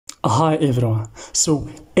Hi everyone, so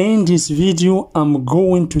in this video I'm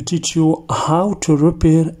going to teach you how to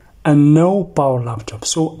repair a no power laptop.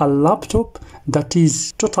 So a laptop that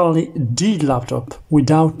is totally dead laptop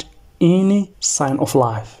without any sign of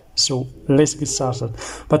life. So let's get started.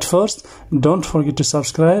 But first, don't forget to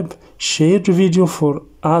subscribe, share the video for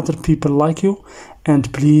other people like you,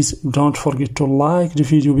 and please don't forget to like the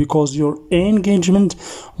video because your engagement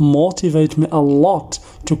motivates me a lot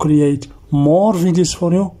to create more videos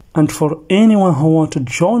for you. And for anyone who wants to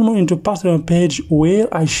join me into Patreon page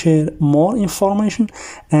where I share more information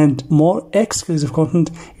and more exclusive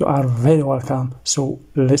content, you are very welcome. So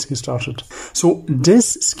let's get started. So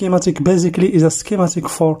this schematic basically is a schematic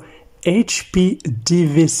for HP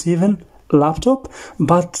DV7 laptop,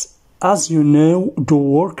 but as you know, the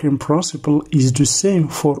working principle is the same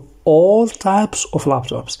for all types of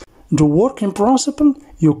laptops. The working principle,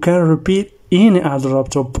 you can repeat any other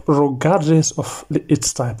laptop regardless of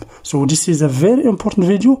its type. So this is a very important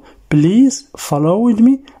video. Please follow with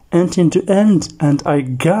me until the end, and I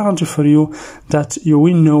guarantee for you that you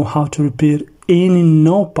will know how to repair any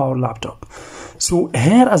no power laptop. So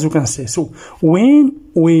here, as you can see, so when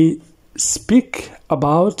we speak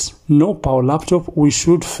about no power laptop, we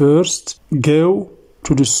should first go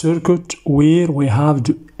to the circuit where we have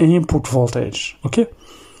the input voltage. Okay,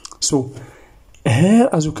 so here,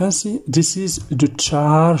 as you can see, this is the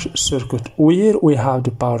charge circuit where we have the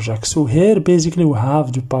power jack. So here basically we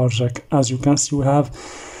have the power jack. As you can see, we have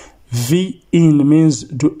V in means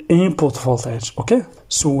the input voltage. Okay,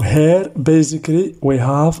 so here basically we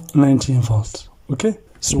have 19 volts. Okay,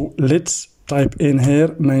 so let's type in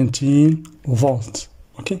here 19 volts.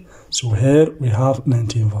 Okay, so here we have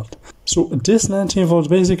 19 volts. So this 19 volts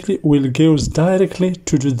basically will go directly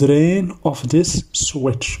to the drain of this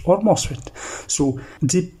switch or MOSFET. So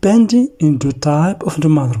depending on the type of the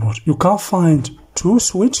motherboard, you can find two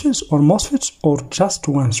switches or MOSFETs or just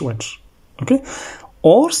one switch. Okay,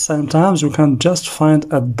 or sometimes you can just find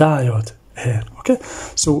a diode here. Okay,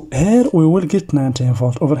 so here we will get 19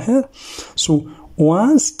 volts over here. So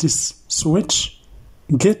once this switch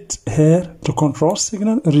get here the control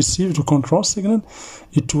signal, receive the control signal,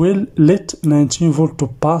 it will let 19 volt to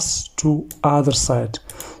pass to other side.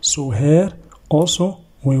 So here also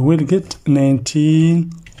we will get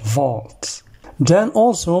 19 volts. Then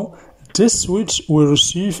also this switch will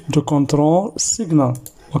receive the control signal,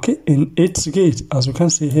 okay, in its gate, as you can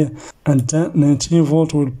see here, and then 19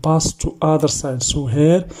 volt will pass to other side. So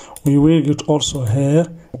here we will get also here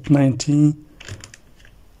 19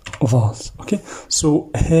 volts. Okay,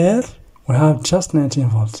 so here we have just 19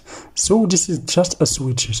 volts. So this is just a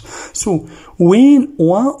switches. So when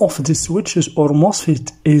one of the switches or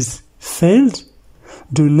MOSFET is failed,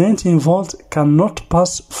 the 19 volt cannot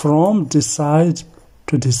pass from this side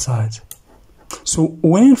to this side. So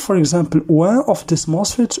when, for example, one of these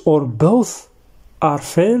MOSFETs or both are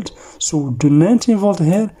failed, so the 19 volt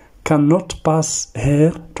here cannot pass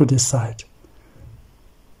here to this side,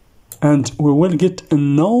 and we will get a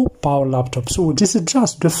no power laptop. So this is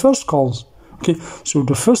just the first cause. Okay, so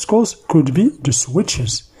the first cause could be the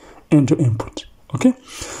switches and the input. Okay,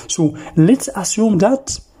 so let's assume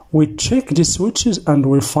that we check the switches and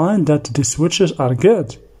we find that the switches are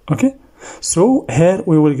good. Okay, so here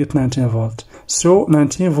we will get 19 volt. So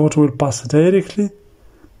 19 volt will pass directly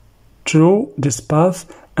through this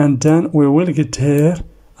path, and then we will get here,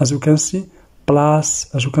 as you can see,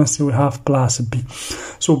 plus, as you can see, we have plus B.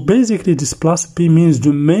 So basically this plus B means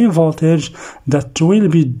the main voltage that will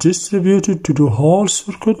be distributed to the whole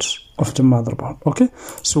circuit of the motherboard. Okay,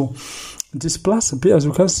 so this plus B, as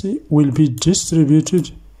you can see, will be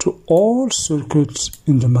distributed to all circuits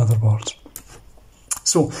in the motherboard.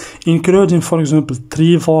 So including, for example,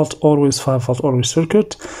 3 volt always, 5 volt always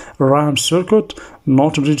circuit, RAM circuit,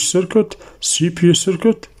 NOT bridge circuit, CPU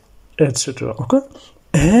circuit, etc. Okay,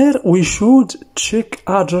 here we should check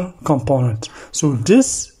other component. So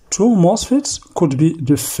these two MOSFETs could be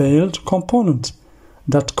the failed component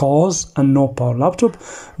that cause a no power laptop.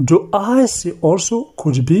 The IC also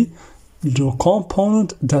could be the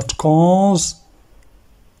component that cause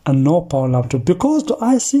a no power laptop, because the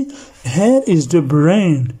IC here is the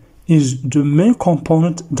brain, is the main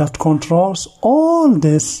component that controls all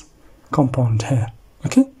this component here.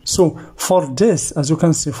 Okay, so for this, as you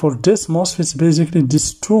can see, for this MOSFETs, basically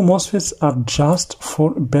these two MOSFETs are just for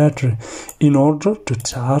battery, in order to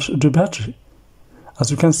charge the battery. As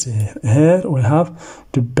you can see here we have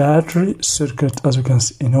the battery circuit, as you can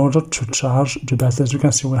see, in order to charge the battery. As you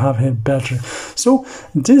can see, we have here battery. So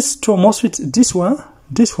these two MOSFETs, this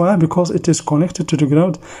one because it is connected to the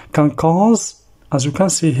ground, can cause, as you can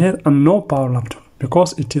see here, a no power laptop.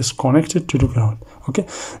 because it is connected to the ground. Okay,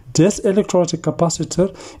 this electrolytic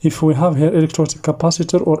capacitor, if we have here electrolytic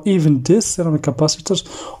capacitor or even this ceramic capacitors,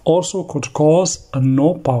 also could cause a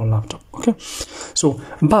no power laptop. Okay, so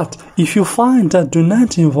but if you find that the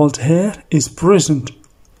 19 volt here is present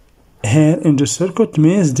here in the circuit,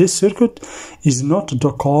 means this circuit is not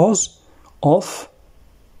the cause of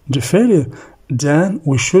the failure, then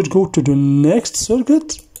we should go to the next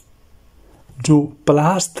circuit, to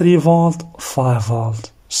plus 3 volt 5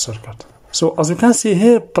 volt circuit. So as you can see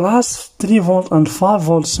here, plus 3 volt and 5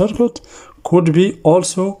 volt circuit could be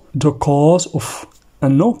also the cause of a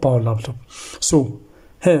no power laptop. So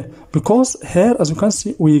here, because here as you can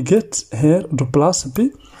see we get here the plus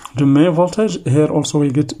B, the main voltage. Here also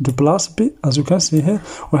we get the plus B. As you can see here,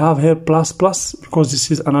 we have here plus because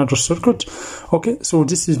this is another circuit. Okay, so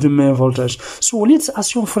this is the main voltage. So let's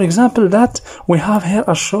assume, for example, that we have here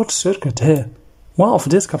a short circuit here. One of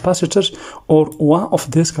these capacitors or one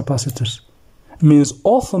of these capacitors means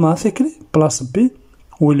automatically plus B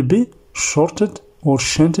will be shorted or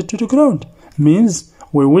shunted to the ground. Means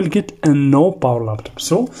we will get a no power laptop.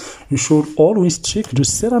 So you should always check the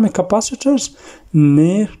ceramic capacitors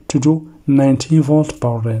near to the 19 volt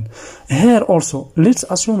power rail. Here also, let's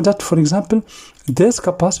assume that, for example, this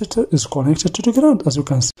capacitor is connected to the ground, as you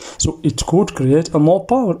can see. So it could create a no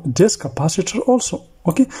power. This capacitor also.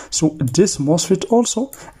 Okay, so this MOSFET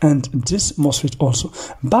also and this MOSFET also.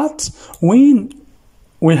 But when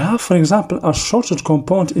we have, for example, a shorted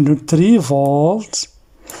component in the 3 volt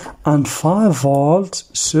and 5 volt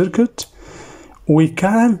circuit, we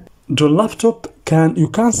can, the laptop can, you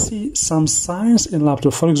can see some signs in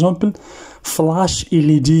laptop. For example, flash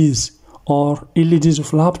LEDs or LEDs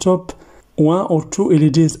of laptop, 1 or 2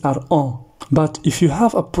 LEDs are on. But if you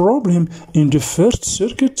have a problem in the first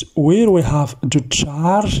circuit where we have the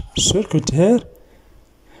charge circuit here,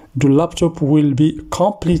 the laptop will be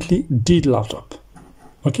completely dead laptop.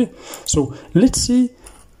 Okay, so let's see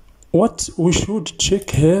what we should check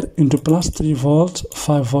here in the plus 3 volt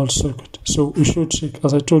 5 volt circuit. So we should check,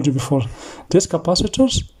 as I told you before, these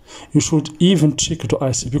capacitors. You should even check the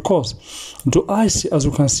IC, because the IC, as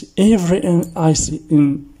you can see, every IC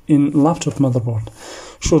in laptop motherboard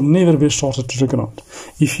should never be shorted to the ground.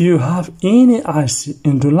 If you have any IC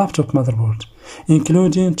in the laptop motherboard,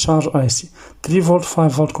 including charge IC, 3 volt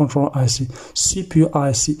 5 volt control IC, CPU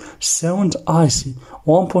IC, sound IC,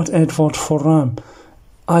 1.8 volt for RAM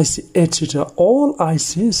IC, etc., all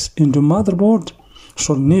ICs in the motherboard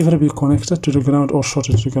should never be connected to the ground or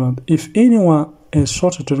shorted to the ground. If anyone is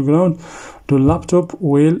shorted to the ground, the laptop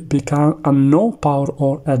will become a no power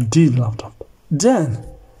or a dead laptop. Then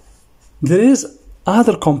there is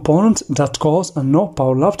other component that cause a no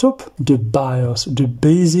power laptop, the BIOS, the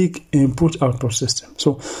basic input output system.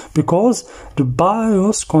 So because the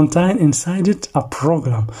BIOS contain inside it a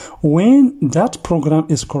program, when that program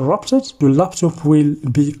is corrupted, the laptop will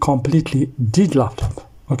be completely dead laptop.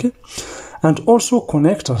 Okay, and also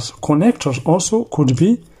connectors also could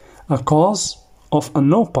be a cause of a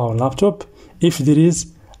no power laptop if there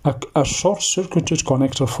is a short circuited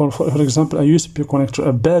connector, for example, a USB connector,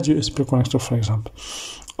 a bad USB connector, for example.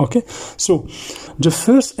 Okay, so the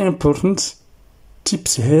first important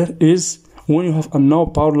tips here is, when you have a no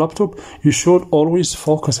power laptop, you should always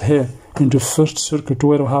focus here in the first circuit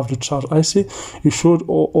where you have the charge IC. You should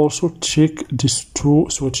also check these two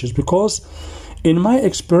switches, because in my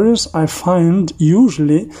experience I find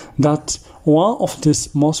usually that one of these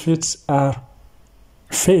MOSFETs are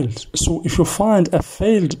failed. So if you find a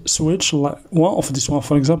failed switch, like one of this one,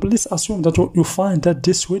 for example, let's assume that you find that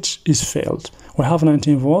this switch is failed. We have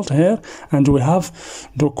 19 volt here and we have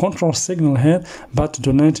the control signal here, but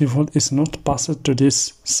the 19 volt is not passed to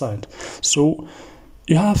this side. So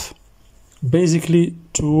you have basically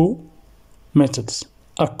two methods.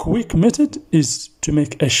 A quick method is to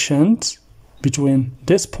make a shunt between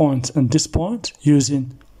this point and this point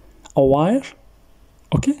using a wire,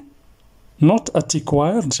 okay? Not a thick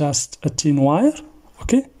wire, just a thin wire,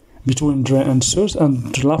 okay, between drain and source,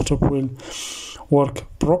 and the laptop will work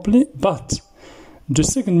properly. But the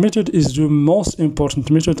second method is the most important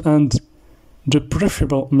method and the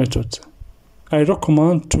preferable method. I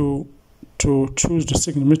recommend to choose the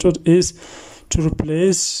second method is to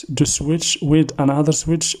replace the switch with another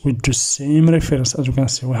switch with the same reference. As you can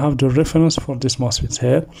see, we have the reference for this MOSFET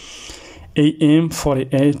here,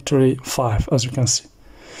 AM4835, as you can see.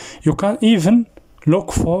 You can even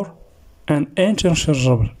look for an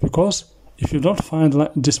interchangeable, because if you don't find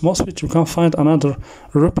like this MOSFET, you can find another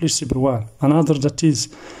replaceable one, another that is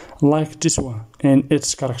like this one in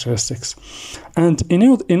its characteristics. And in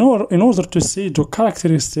order to see the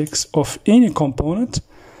characteristics of any component,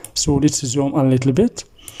 So let's zoom a little bit.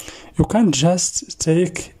 You can just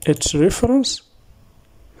take its reference.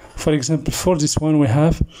 For example, for this one we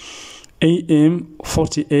have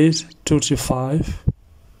AM4835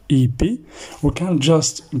 EP. We can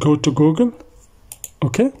just go to Google,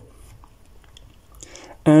 okay,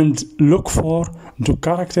 and look for the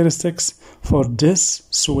characteristics for this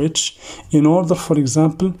switch in order, for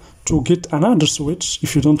example, to get another switch.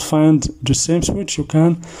 If you don't find the same switch, you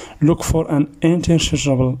can look for an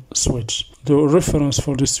interchangeable switch. The reference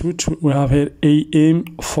for the switch we have here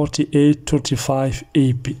AM4835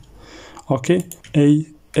 AP. Okay,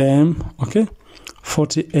 AM, okay,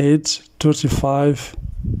 4835.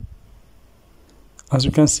 As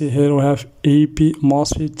you can see here, we have AP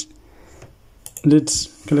MOSFET. Let's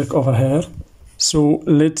click over here. So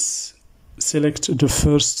let's select the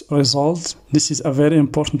first result. This is a very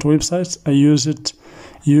important website. I use it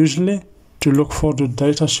usually to look for the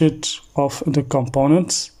datasheet of the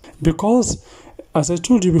components, because as I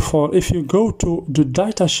told you before, if you go to the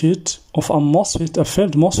datasheet of a MOSFET, a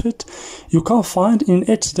failed MOSFET, you can find in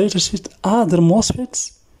its datasheet other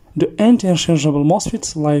MOSFETs, the interchangeable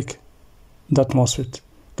MOSFETs like that MOSFET.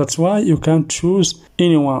 That's why you can choose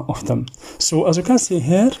any one of them. So as you can see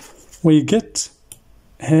here, we get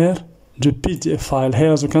here the PDF file.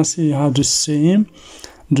 Here as you can see, you have the same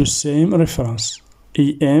reference,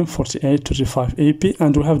 AM4835 AP,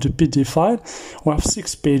 and we have the PDF file. We have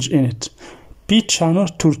 6 pages in it. P-channel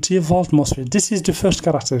 30 volt MOSFET. This is the first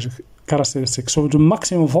characteristic. So the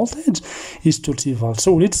maximum voltage is 30 volts.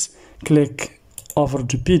 So let's click over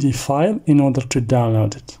the PDF file in order to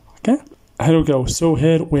download it. Okay, here we go. So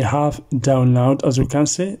here we have download, as you can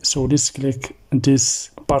see. So let's click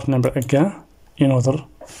this part number again in order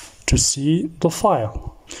to see the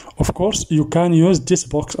file. Of course, you can use this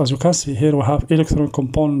box. As you can see here, we have electronic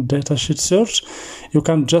component datasheet search. You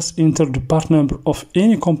can just enter the part number of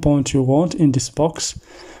any component you want in this box,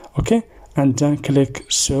 okay, and then click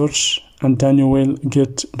search, and then you will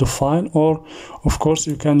get the file. Or of course,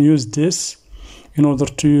 you can use this in order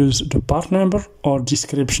to use the part number or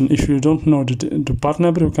description. If you don't know the part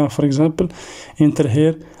number, you can, for example, enter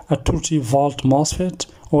here a 30 volt MOSFET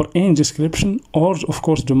or any description, or of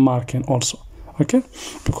course the marking also. Okay,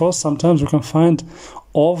 because sometimes you can find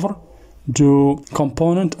over the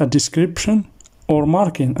component a description or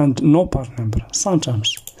marking and no part number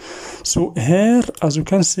sometimes. So here, as you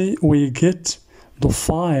can see, we get the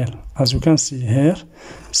file, as you can see here.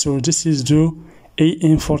 So this is the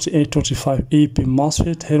AM4835 AP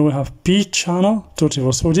MOSFET. Here we have P channel 30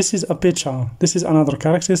 volts. So this is a P channel. This is another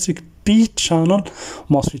characteristic, P channel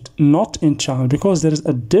MOSFET, not N channel, because there is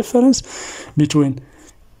a difference between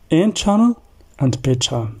N channel and P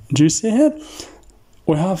channel. Do you see here?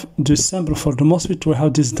 We have the symbol for the MOSFET. We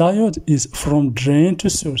have this diode is from drain to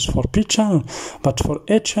source for P channel, but for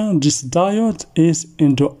A channel, this diode is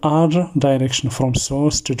in the other direction, from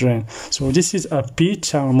source to drain. So this is a P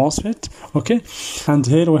channel MOSFET. Okay, and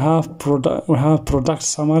here we have product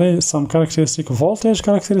summary, some characteristic, voltage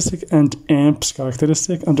characteristic, and amps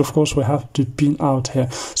characteristic, and of course we have the pin out here.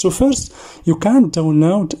 So first, you can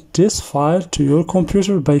download this file to your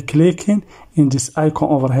computer by clicking in this icon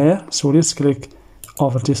over here. So let's click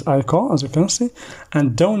over this icon, as you can see,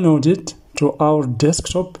 and download it to our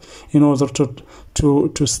desktop in order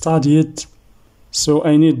to study it. So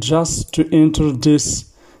I need just to enter this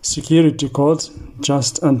security code,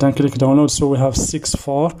 and then click download. So we have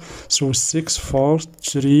 64, so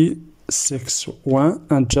 64361,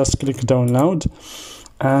 and just click download,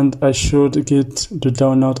 and I should get the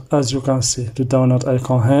download. As you can see, the download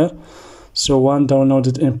icon here. So one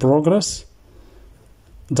downloaded in progress.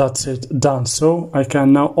 That's it, done. So I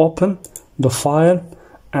can now open the file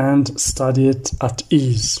and study it at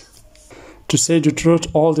ease. To say the truth,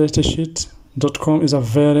 alldatasheet.com is a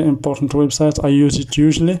very important website. I use it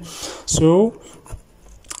usually. So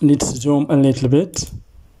let's zoom a little bit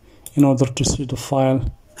in order to see the file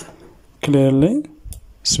clearly.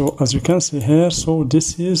 So as you can see here, so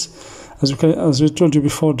this is, as I told you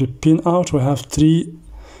before, the pin out. We have 3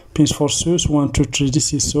 pins for source, 1, 2, 3.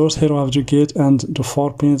 This is source. Here we have the gate, and the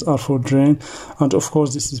 4 pins are for drain, and of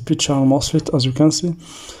course this is P channel MOSFET, as you can see.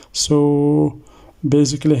 So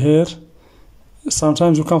basically here,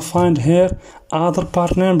 sometimes you can find here other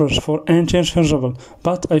part numbers for interchangeable,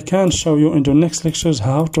 but I can show you in the next lectures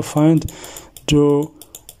how to find the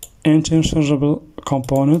interchangeable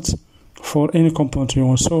components for any component you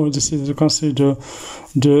want. So this is, you can see the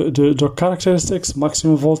characteristics,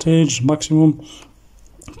 maximum voltage, maximum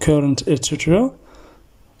current, etc.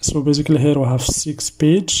 So basically here we have 6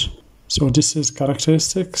 pages. So this is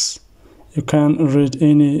characteristics. you can read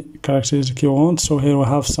any characteristic you want. So here we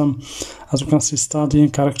have some, as you can see,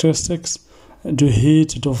 studying characteristics, the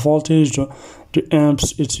heat, the voltage, the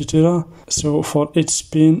amps, etc. So for each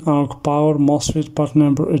pin, arc power, MOSFET, part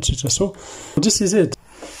number, etc. So this is it.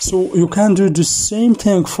 So you can do the same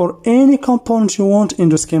thing for any component you want in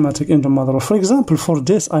the schematic in the motherboard. For example, for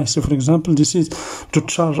this IC, for example, this is the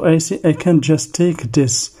charge IC. I can just take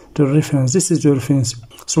this, the reference. This is the reference.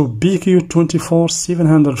 So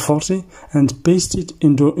BQ24740 and paste it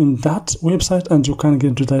in that website, and you can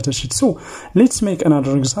get the datasheet. So let's make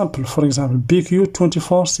another example. For example,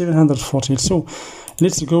 BQ24740. So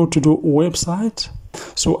let's go to the website.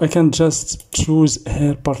 So I can just choose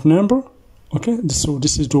here part number. Okay, so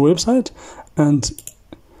this is the website, and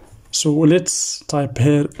so let's type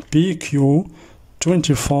here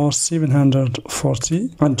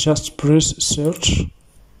BQ24740 and just press search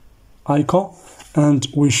icon, and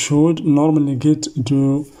we should normally get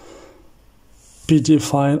the PDF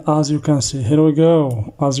file. As you can see, here we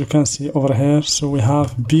go, as you can see over here. So we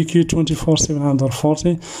have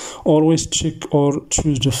BQ24740. Always check or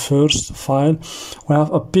choose the first file. We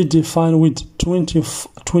have a PDF file with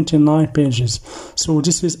 29 pages. So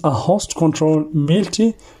this is a host control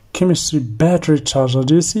multi-chemistry battery charger.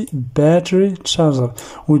 Do you see? Battery charger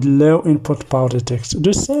with low input power detect.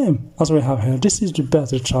 The same as we have here. This is the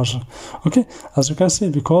battery charger. Okay, as you can see,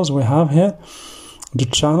 because we have here the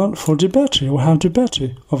channel for the battery. We have the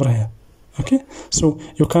battery over here. Okay, so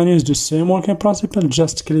you can use the same working principle.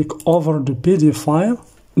 Just click over the PDF file,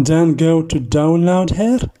 then go to download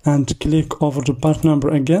here and click over the part number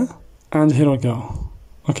again, and here we go.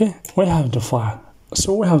 Okay, we have the file.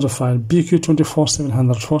 So we have the file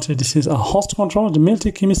BQ24740. This is a host control, the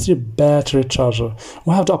multi-chemistry battery charger.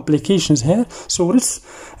 We have the applications here. So let's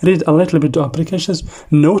read a little bit the applications.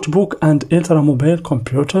 Notebook and ultra-mobile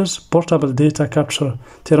computers, portable data capture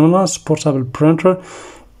terminals, portable printer.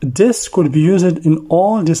 This could be used in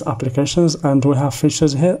all these applications, and we have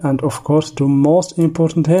features here. And of course, the most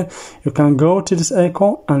important here, you can go to this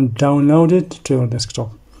icon and download it to your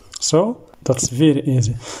desktop. So that's very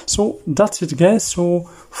easy. So that's it, guys. So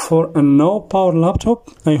for a no power laptop,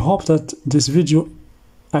 I hope that you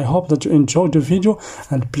enjoyed the video,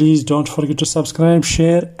 and please don't forget to subscribe,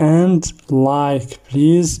 share and like.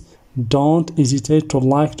 Please don't hesitate to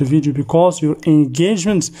like the video, because your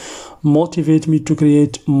engagements motivate me to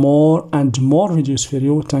create more and more videos for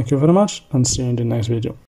you. Thank you very much, and see you in the next video.